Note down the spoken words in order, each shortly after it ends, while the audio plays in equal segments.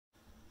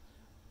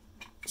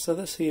So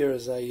this here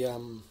is a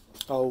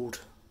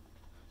old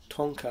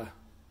Tonka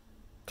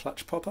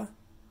clutch popper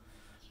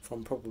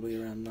from probably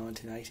around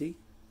 1980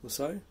 or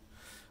so.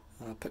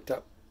 Picked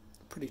up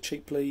pretty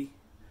cheaply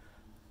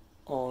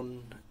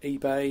on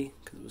eBay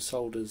because it was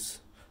sold as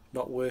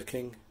not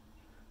working,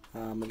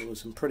 and it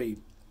was in pretty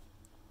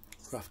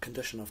rough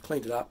condition. I've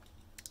cleaned it up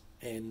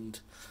and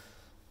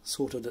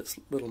sorted its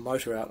little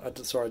motor out. I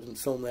didn't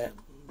film that,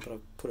 but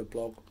I've put a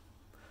blog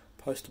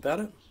post about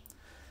it.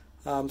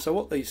 So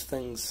what these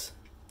things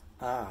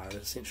are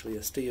essentially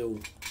a steel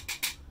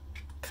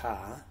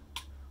car,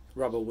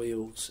 rubber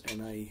wheels,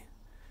 and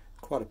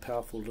quite a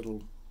powerful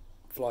little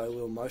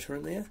flywheel motor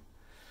in there.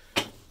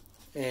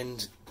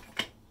 And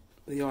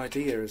the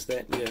idea is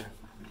that you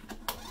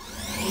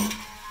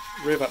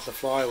rev up the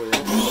flywheel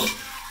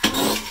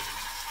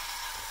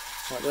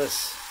like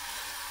this,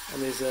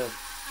 and there's a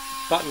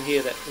button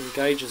here that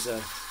engages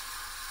a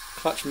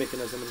clutch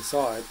mechanism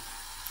inside.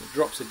 It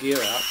drops a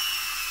gear out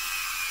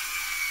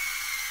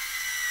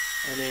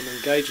and then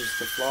engages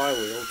the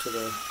flywheel to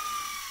the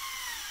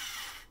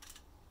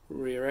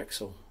rear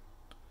axle.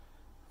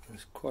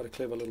 It's quite a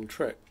clever little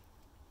trick.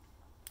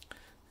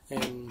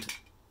 And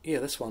yeah,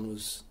 this one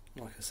was,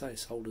 like I say,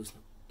 sold as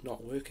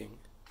not working,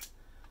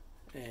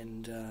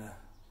 and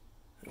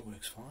it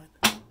works fine.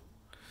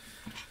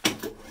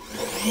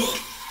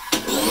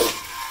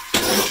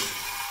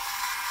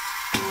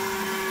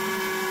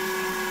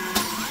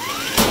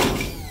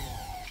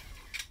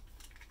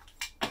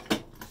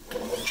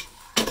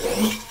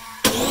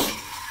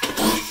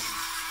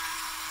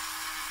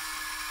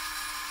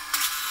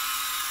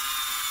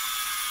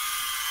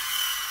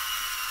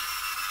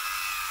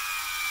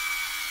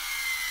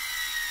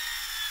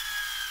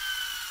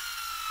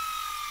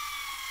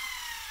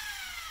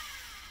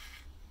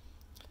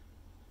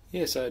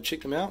 Yeah, so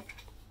check them out.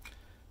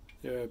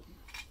 They're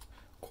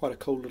quite a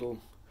cool little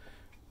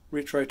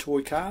retro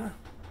toy car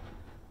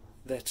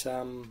that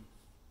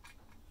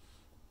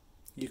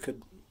you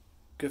could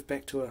give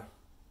back to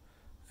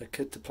a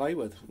kid to play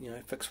with,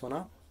 fix one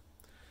up.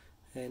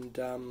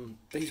 And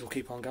these will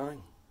keep on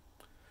going.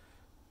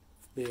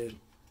 They're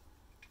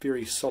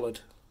very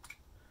solid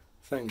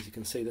things. You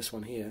can see this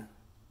one here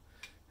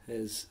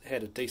has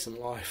had a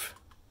decent life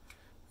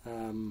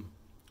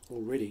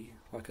already,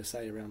 like I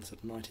say, around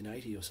sort of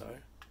 1980 or so,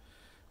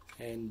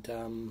 and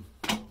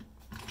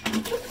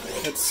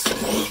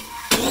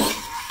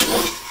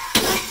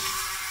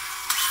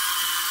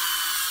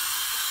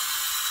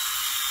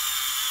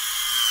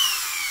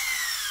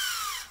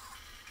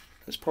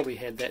it's probably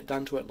had that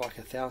done to it like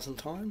 1,000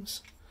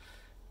 times.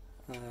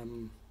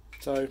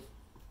 So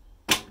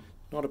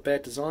not a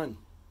bad design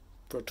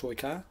for a toy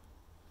car.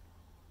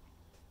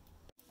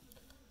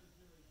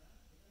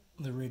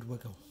 The red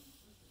wiggle.